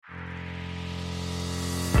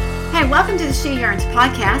welcome to the She Yearns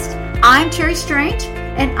podcast. I'm Terry Strange,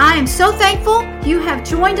 and I am so thankful you have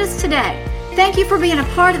joined us today. Thank you for being a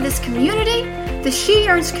part of this community. The She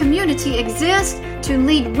Yearns community exists to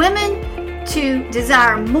lead women to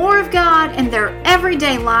desire more of God in their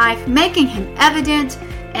everyday life, making Him evident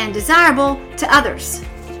and desirable to others.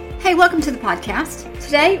 Hey, welcome to the podcast.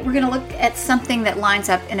 Today, we're going to look at something that lines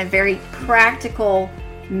up in a very practical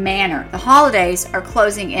manner. The holidays are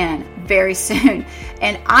closing in very soon,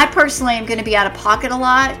 and I personally am going to be out of pocket a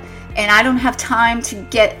lot, and I don't have time to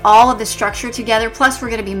get all of the structure together. Plus, we're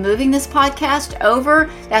going to be moving this podcast over.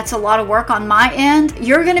 That's a lot of work on my end.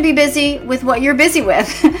 You're going to be busy with what you're busy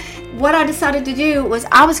with. What I decided to do was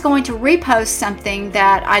I was going to repost something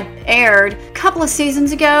that I aired a couple of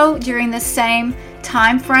seasons ago during this same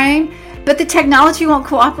time frame, but the technology won't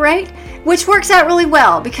cooperate, which works out really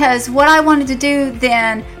well, because what I wanted to do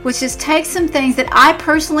then was just take some things that I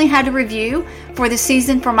personally had to review for the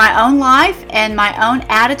season for my own life and my own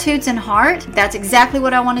attitudes and heart. That's exactly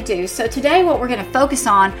what I want to do. So today what we're going to focus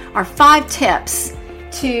on are 5 tips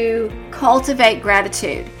to cultivate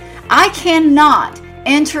gratitude. I cannot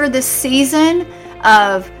enter the season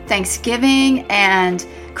of Thanksgiving and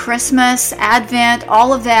Christmas, Advent,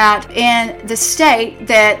 all of that in the state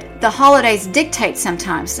that the holidays dictate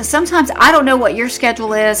sometimes. So sometimes I don't know what your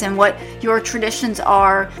schedule is and what your traditions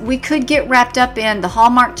are. We could get wrapped up in the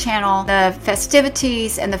Hallmark Channel, the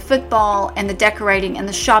festivities and the football and the decorating and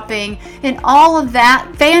the shopping and all of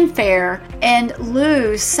that fanfare and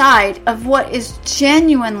lose sight of what is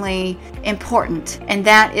genuinely important, and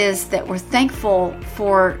that is that we're thankful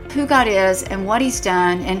for who God is and what He's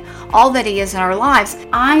done and all that He is in our lives.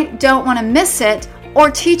 I don't want to miss it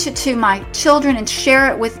or teach it to my children and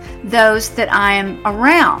share it with those that I am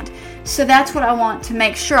around. So that's what I want to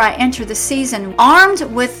make sure I enter the season armed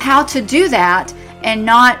with how to do that and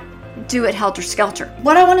not do it helter-skelter.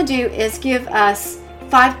 What I want to do is give us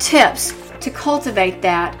 5 tips to cultivate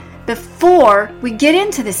that before we get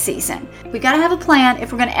into the season. We got to have a plan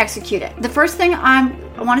if we're going to execute it. The first thing I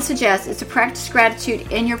want to suggest is to practice gratitude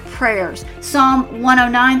in your prayers. Psalm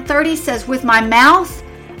 109:30 says, "With my mouth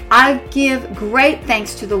I give great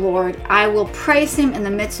thanks to the Lord. I will praise Him in the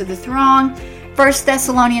midst of the throng." 1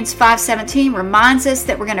 Thessalonians 5:17 reminds us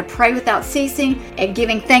that we're going to pray without ceasing and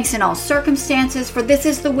giving thanks in all circumstances, for this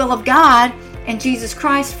is the will of God and Jesus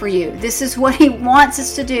Christ for you. This is what He wants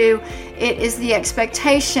us to do. It is the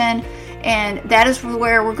expectation, and that is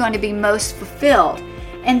where we're going to be most fulfilled.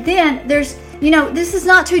 And then there's, this is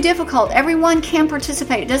not too difficult. Everyone can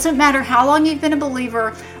participate. It doesn't matter how long you've been a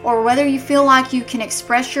believer or whether you feel like you can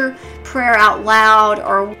express your prayer out loud,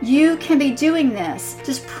 or you can be doing this.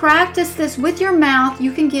 Just practice this with your mouth.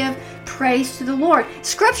 You can give praise to the Lord.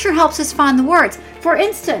 Scripture helps us find the words. For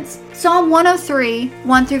instance, Psalm 103,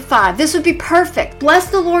 1-5. This would be perfect. "Bless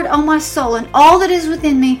the Lord, O my soul, and all that is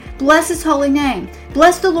within me. Bless His holy name.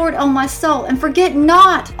 Bless the Lord, O my soul, and forget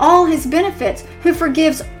not all His benefits, who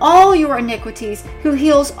forgives all your iniquities, who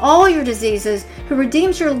heals all your diseases, who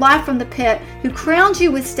redeems your life from the pit, who crowns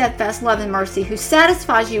you with steadfast love and mercy, who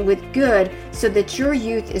satisfies you with good, so that your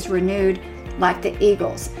youth is renewed like the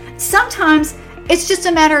eagles." Sometimes it's just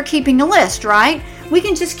a matter of keeping a list, right? We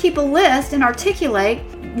can just keep a list and articulate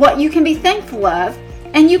what you can be thankful of,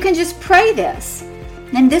 and you can just pray this.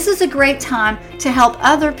 And this is a great time to help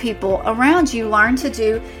other people around you learn to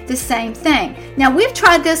do the same thing. Now, we've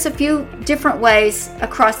tried this a few different ways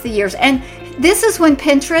across the years, and this is when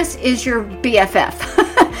Pinterest is your BFF.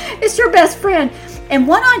 It's your best friend. And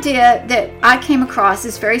one idea that I came across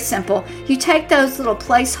is very simple. You take those little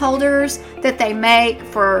placeholders that they make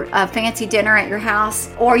for a fancy dinner at your house,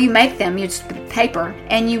 or you make them, you just paper,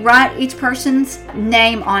 and you write each person's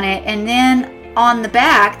name on it, and then on the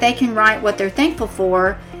back they can write what they're thankful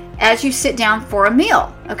for as you sit down for a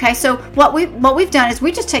meal. Okay, so what we've done is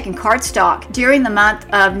we've just taken cardstock. During the month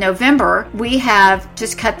of November, we have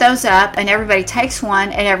just cut those up, and everybody takes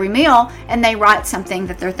one at every meal, and they write something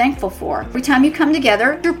that they're thankful for. Every time you come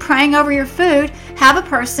together, you're praying over your food, have a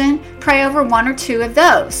person pray over 1 or 2 of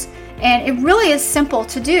those. And it really is simple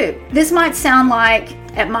to do. This might sound like,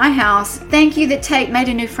 at my house, "Thank you that Tate made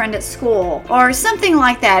a new friend at school," or something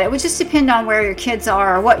like that. It would just depend on where your kids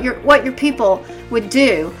are or what your people would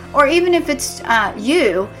do. Or even if it's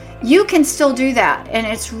you can still do that, and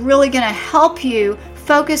it's really going to help you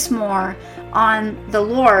focus more on the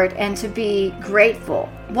Lord and to be grateful.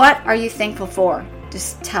 What are you thankful for?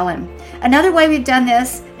 Just tell Him. Another way we've done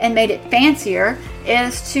this and made it fancier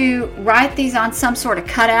is to write these on some sort of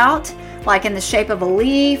cutout, like in the shape of a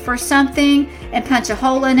leaf or something, and punch a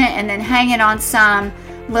hole in it and then hang it on some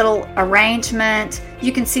little arrangement.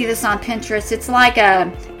 You can see this on Pinterest. It's like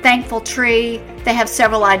a thankful tree. They have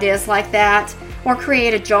several ideas like that. Or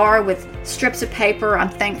create a jar with strips of paper I'm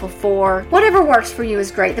thankful for. Whatever works for you is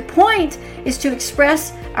great. The point is to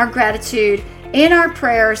express our gratitude in our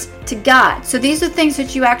prayers to God. So these are things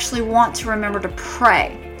that you actually want to remember to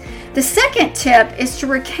pray. The second tip is to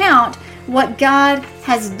recount what God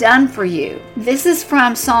has done for you. This is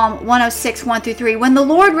from Psalm 106, 1-3. When the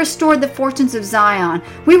Lord restored the fortunes of Zion,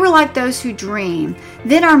 we were like those who dream.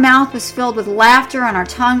 Then our mouth was filled with laughter and our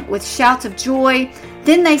tongue with shouts of joy.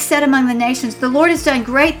 Then they said among the nations, the Lord has done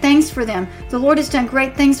great things for them. The Lord has done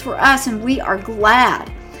great things for us, and we are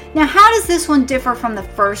glad. Now, how does this one differ from the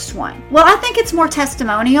first one? Well, I think it's more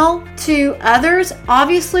testimonial to others.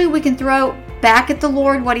 Obviously, we can throw back at the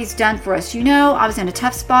Lord what He's done for us. I was in a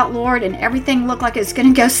tough spot, Lord, and everything looked like it was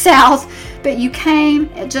going to go south, but you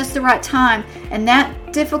came at just the right time, and that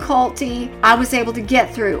difficulty I was able to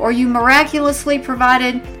get through. Or you miraculously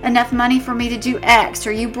provided enough money for me to do X,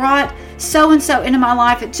 or you brought so-and-so into my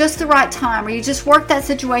life at just the right time, or you just worked that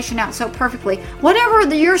situation out so perfectly.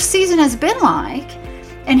 Whatever your season has been like,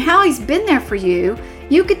 and how He's been there for you,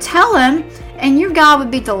 you could tell Him, and your God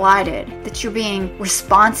would be delighted that you're being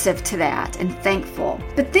responsive to that and thankful.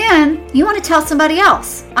 But then you want to tell somebody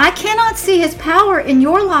else. I cannot see His power in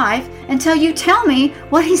your life until you tell me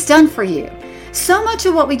what He's done for you. So much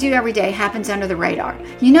of what we do every day happens under the radar.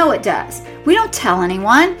 You know it does. We don't tell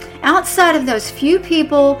anyone. Outside of those few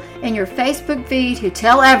people in your Facebook feed who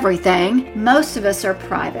tell everything, most of us are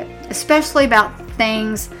private, especially about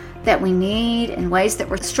things that we need in ways that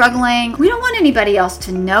we're struggling. We don't want anybody else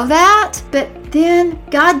to know that, but then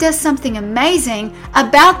God does something amazing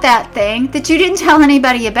about that thing that you didn't tell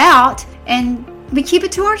anybody about, and we keep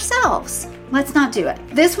it to ourselves. Let's not do it.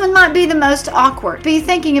 This one might be the most awkward. Be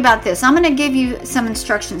thinking about this. I'm going to give you some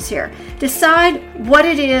instructions here. Decide what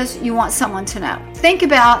it is you want someone to know. Think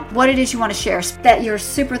about what it is you want to share that you're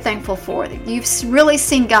super thankful for. That you've really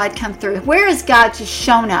seen God come through. Where has God just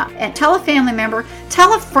shown up? And tell a family member,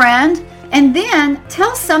 tell a friend, and then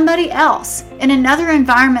tell somebody else in another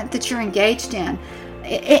environment that you're engaged in.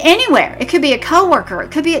 Anywhere. It could be a coworker.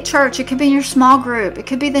 It could be at church. It could be in your small group. It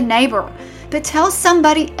could be the neighbor. But tell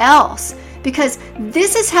somebody else. Because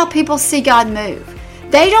this is how people see God move.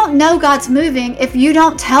 They don't know God's moving if you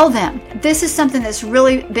don't tell them. This is something that's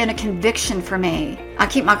really been a conviction for me. I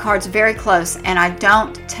keep my cards very close, and I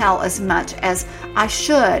don't tell as much as I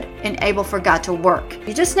should enable for God to work.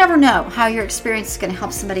 You just never know how your experience is going to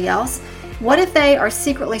help somebody else. What if they are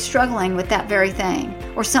secretly struggling with that very thing,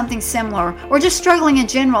 or something similar, or just struggling in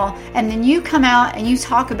general, and then you come out and you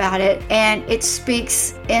talk about it, and it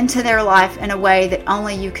speaks into their life in a way that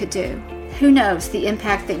only you could do? Who knows the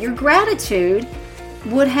impact that your gratitude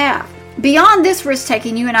would have. Beyond this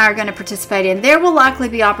risk-taking you and I are going to participate in, there will likely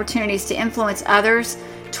be opportunities to influence others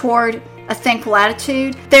toward a thankful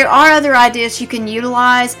attitude. There are other ideas you can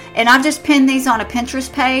utilize, and I've just pinned these on a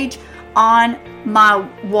Pinterest page on my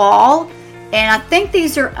wall, and I think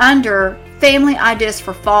these are under family ideas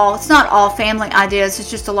for fall. It's not all family ideas, it's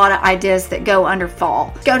just a lot of ideas that go under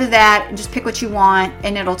fall. Go to that and just pick what you want,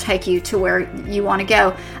 and it'll take you to where you want to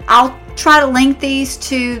go. I'll try to link these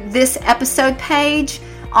to this episode page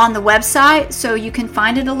on the website so you can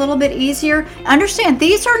find it a little bit easier. Understand,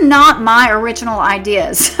 these are not my original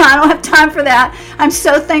ideas. I don't have time for that. I'm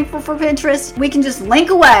so thankful for Pinterest. We can just link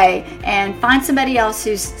away and find somebody else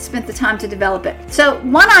who's spent the time to develop it. So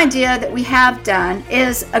one idea that we have done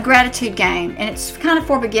is a gratitude game, and it's kind of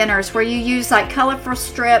for beginners where you use like colorful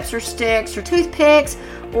strips or sticks or toothpicks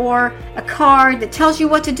or a card that tells you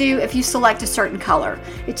what to do if you select a certain color.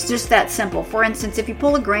 It's just that simple. For instance, if you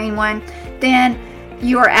pull a green one, then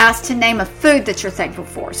you are asked to name a food that you're thankful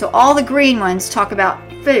for. So all the green ones talk about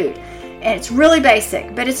food. And it's really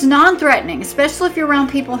basic, but it's non-threatening, especially if you're around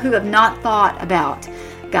people who have not thought about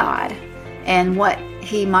God and what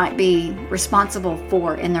He might be responsible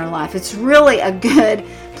for in their life. It's really a good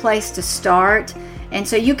place to start. And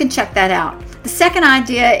so you can check that out. The second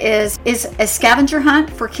idea is a scavenger hunt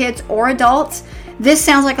for kids or adults. This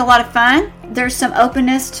sounds like a lot of fun. There's some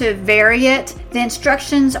openness to vary it. The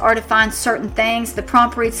instructions are to find certain things. The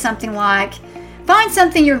prompt reads something like, find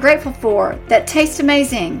something you're grateful for that tastes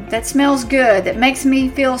amazing, that smells good, that makes me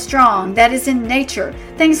feel strong, that is in nature,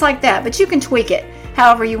 things like that. But you can tweak it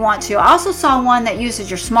however you want to. I also saw one that uses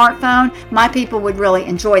your smartphone. My people would really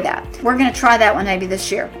enjoy that. We're going to try that one maybe this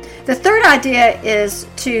year. The third idea is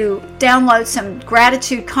to download some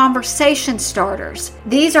gratitude conversation starters.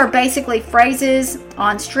 These are basically phrases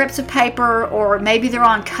on strips of paper, or maybe they're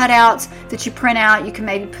on cutouts that you print out. You can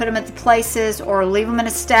maybe put them at the places or leave them in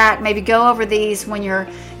a stack. Maybe go over these when you're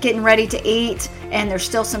getting ready to eat and there's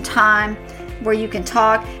still some time. where you can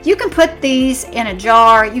talk. You can put these in a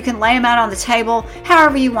jar. You can lay them out on the table.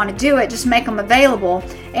 However you want to do it, just make them available.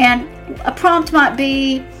 And a prompt might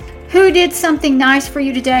be, who did something nice for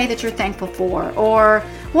you today that you're thankful for? Or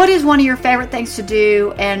what is one of your favorite things to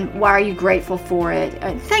do and why are you grateful for it?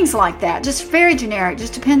 Things like that. Just very generic.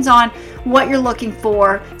 Just depends on what you're looking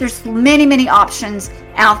for. There's many, many options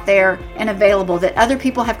out there and available that other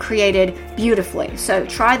people have created beautifully. So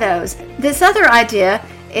try those. This other idea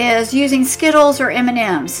is using Skittles or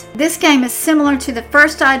M&Ms. This game is similar to the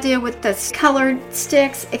first idea with the colored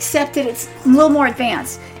sticks, except that it's a little more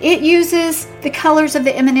advanced. It uses the colors of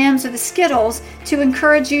the M&Ms or the Skittles to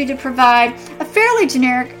encourage you to provide a fairly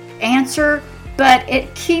generic answer, but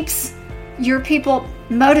it keeps your people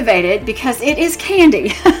motivated because it is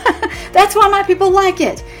candy. That's why my people like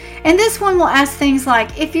it. And this one will ask things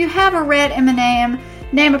like, if you have a red M&M,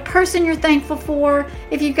 name a person you're thankful for.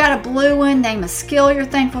 If you've got a blue one, name a skill you're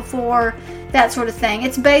thankful for, that sort of thing.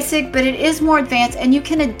 It's basic, but it is more advanced, and you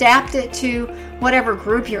can adapt it to whatever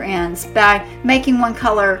group you're in by making one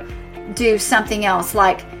color do something else.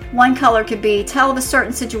 Like one color could be, tell of a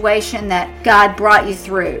certain situation that God brought you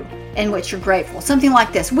through in which you're grateful. Something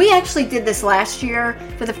like this. We actually did this last year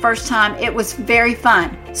for the first time. It was very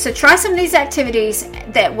fun. So try some of these activities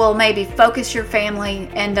that will maybe focus your family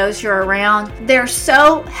and those you're around. They're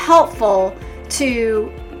so helpful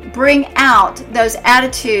to bring out those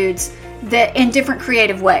attitudes that in different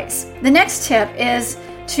creative ways. The next tip is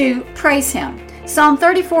to praise Him. Psalm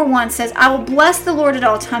 34:1 says, I will bless the Lord at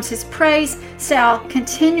all times. His praise shall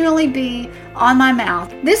continually be on my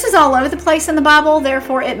mouth. This is all over the place in the Bible,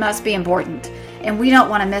 therefore it must be important, and we don't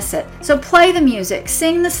want to miss it. So play the music,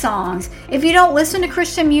 sing the songs. If you don't listen to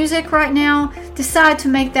Christian music right now, decide to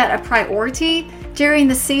make that a priority during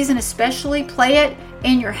the season especially. Play it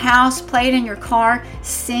in your house, play it in your car,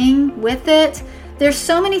 sing with it. There's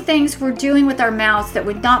so many things we're doing with our mouths that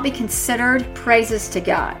would not be considered praises to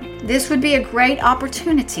God. This would be a great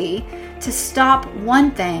opportunity to stop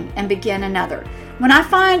one thing and begin another. When I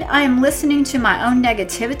find I am listening to my own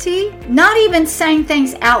negativity, not even saying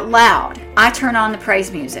things out loud, I turn on the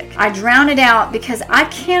praise music. I drown it out because I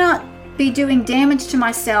cannot be doing damage to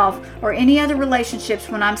myself or any other relationships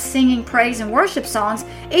when I'm singing praise and worship songs,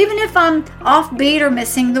 even if I'm offbeat or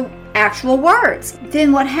missing the actual words.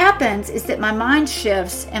 Then what happens is that my mind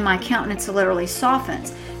shifts and my countenance literally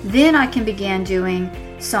softens. Then I can begin doing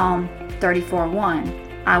Psalm 34:1.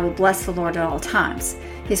 I will bless the Lord at all times.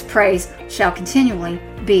 His praise shall continually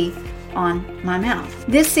be on my mouth.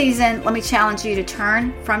 This season, let me challenge you to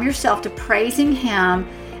turn from yourself to praising Him,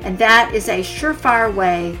 and that is a surefire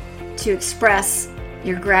way to express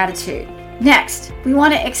your gratitude. Next, we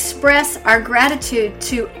want to express our gratitude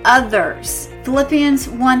to others. Philippians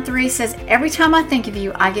 1:3 says, every time I think of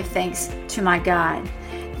you, I give thanks to my God.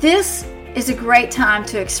 This is a great time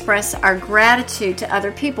to express our gratitude to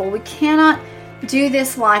other people. We cannot do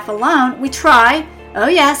this life alone. We try. Oh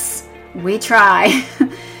yes, we try.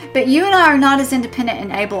 But you and I are not as independent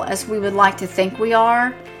and able as we would like to think we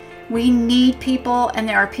are. We need people, and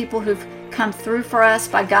there are people who've come through for us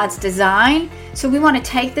by God's design. So we want to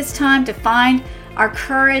take this time to find our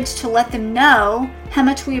courage to let them know how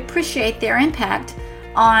much we appreciate their impact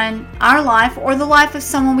on our life or the life of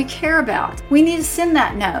someone we care about. We need to send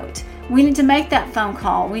that note. We need to make that phone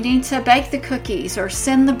call. We need to bake the cookies or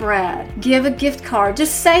send the bread, give a gift card,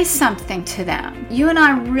 just say something to them. You and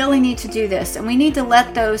I really need to do this, and we need to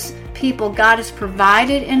let those people God has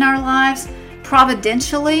provided in our lives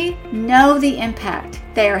providentially know the impact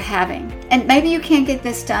they are having. And maybe you can't get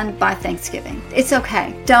this done by Thanksgiving. It's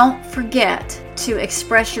okay. Don't forget to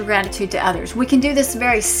express your gratitude to others. We can do this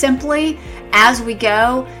very simply as we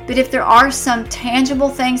go, but if there are some tangible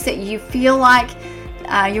things that you feel like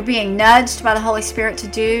you're being nudged by the Holy Spirit to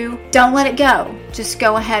do, don't let it go. Just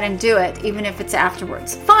go ahead and do it, even if it's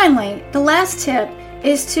afterwards. Finally, the last tip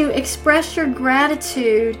is to express your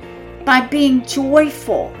gratitude by being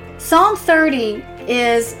joyful. Psalm 30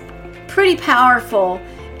 is pretty powerful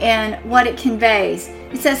in what it conveys.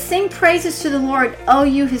 It says, sing praises to the Lord, O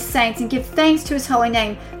you his saints, and give thanks to his holy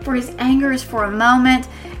name, for his anger is for a moment,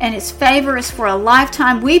 and his favor is for a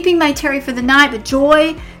lifetime. Weeping may tarry for the night, but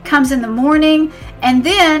joy comes in the morning. And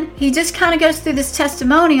then he just kind of goes through this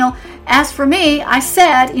testimonial. As for me, I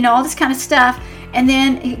said, all this kind of stuff. And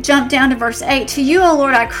then he jumped down to verse 8. To you, O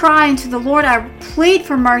Lord, I cry, and to the Lord I plead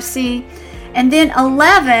for mercy. And then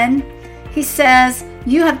 11, he says,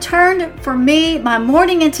 you have turned for me my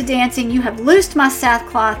mourning into dancing. You have loosed my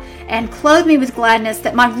sackcloth and clothed me with gladness,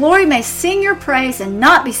 that my glory may sing your praise and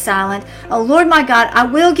not be silent. O Lord my God, I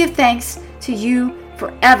will give thanks to you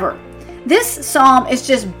forever. This psalm is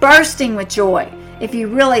just bursting with joy. if you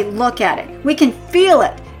really look at it. We can feel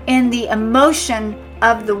it in the emotion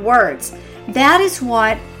of the words. That is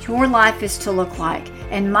what your life is to look like,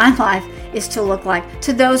 and my life is to look like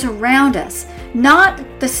to those around us. Not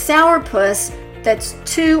the sourpuss that's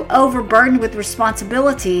too overburdened with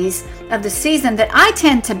responsibilities of the season that I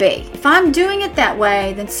tend to be. If I'm doing it that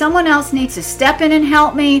way, then someone else needs to step in and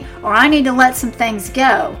help me, or I need to let some things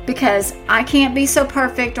go because I can't be so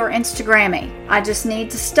perfect or Instagrammy. I just need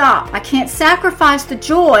to stop. I can't sacrifice the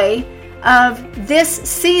joy of this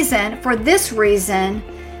season for this reason,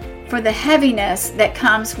 for the heaviness that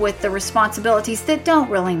comes with the responsibilities that don't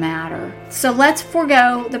really matter. So let's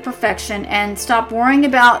forego the perfection and stop worrying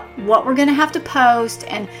about what we're going to have to post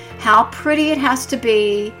and how pretty it has to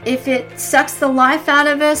be. If it sucks the life out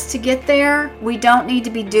of us to get there, we don't need to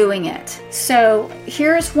be doing it. So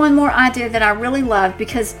here's one more idea that I really love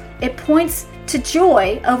because it points to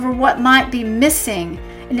joy over what might be missing.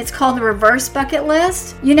 And it's called the reverse bucket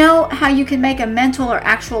list. You know how you can make a mental or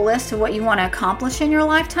actual list of what you want to accomplish in your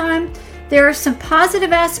lifetime? There are some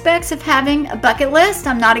positive aspects of having a bucket list.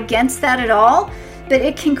 I'm not against that at all, but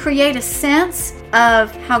it can create a sense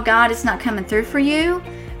of how God is not coming through for you,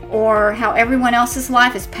 or how everyone else's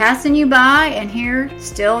life is passing you by, and here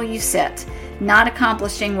still you sit, not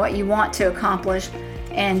accomplishing what you want to accomplish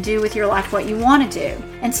and do with your life what you want to do.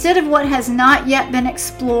 Instead of what has not yet been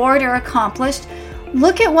explored or accomplished,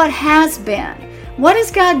 look at what has been. What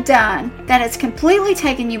has God done that has completely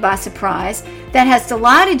taken you by surprise, that has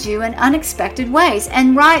delighted you in unexpected ways?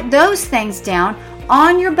 And write those things down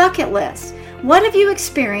on your bucket list. What have you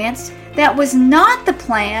experienced that was not the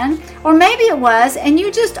plan, or maybe it was, and you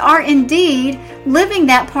just are indeed living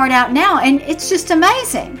that part out now, and it's just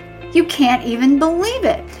amazing. You can't even believe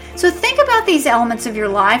it. So think about these elements of your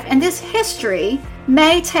life, and this history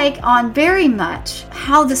may take on very much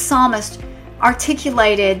how the psalmist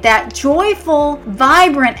articulated that joyful,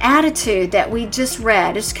 vibrant attitude that we just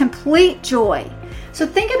read. It's complete joy. So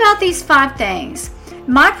think about these 5 things.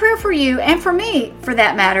 My prayer for you, and for me for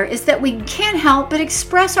that matter, is that we can't help but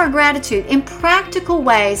express our gratitude in practical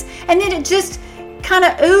ways, and then it just kind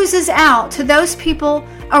of oozes out to those people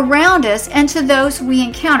around us and to those we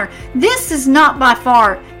encounter. This is not by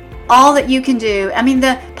far all that you can do. I mean,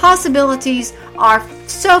 the possibilities are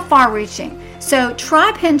so far-reaching. So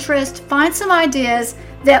try Pinterest, find some ideas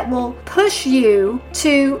that will push you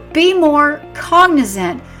to be more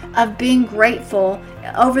cognizant of being grateful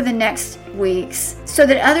over the next weeks, so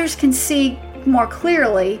that others can see more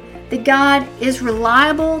clearly that God is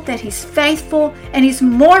reliable, that He's faithful, and He's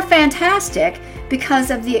more fantastic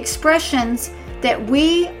because of the expressions that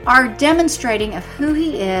we are demonstrating of who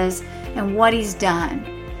He is and what He's done,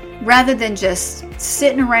 rather than just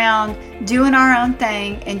sitting around doing our own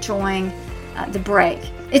thing, enjoying the break.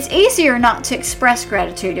 It's easier not to express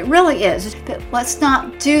gratitude. It really is. But let's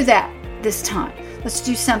not do that this time. Let's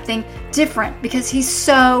do something different because He's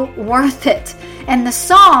so worth it. And the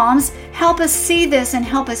Psalms help us see this and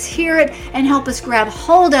help us hear it and help us grab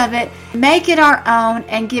hold of it, make it our own,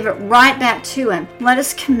 and give it right back to Him. Let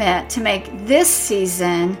us commit to make this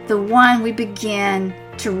season the one we begin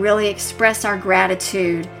to really express our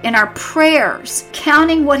gratitude in our prayers,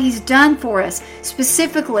 counting what He's done for us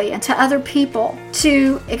specifically and to other people,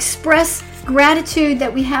 to express gratitude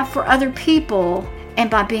that we have for other people, and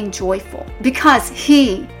by being joyful because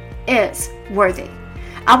He is worthy.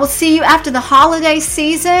 I will see you after the holiday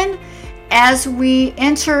season as we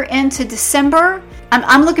enter into December.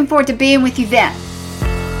 I'm looking forward to being with you then.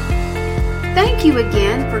 Thank you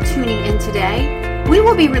again for tuning in today. We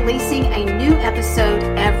will be releasing a new episode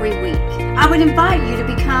every week. I would invite you to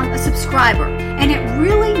become a subscriber, and it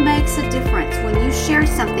really makes a difference when you share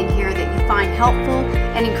something here that you find helpful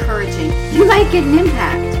and encouraging. You may get an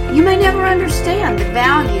impact. You may never understand the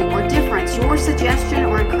value or difference your suggestion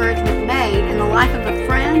or encouragement made in the life of a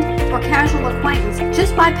friend or casual acquaintance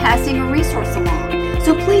just by passing a resource along.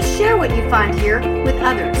 So please share what you find here with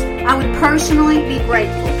others. I would personally be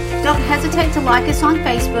grateful. Don't hesitate to like us on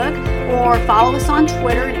Facebook or follow us on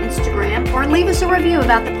Twitter and Instagram, or leave us a review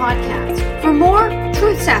about the podcast. For more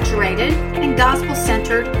truth-saturated and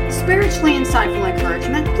gospel-centered, spiritually insightful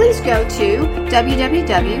encouragement, please go to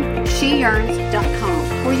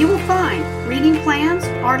www.sheyearns.com, where you will find reading plans,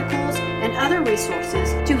 articles, and other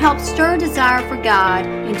resources to help stir desire for God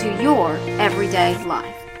into your everyday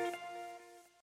life.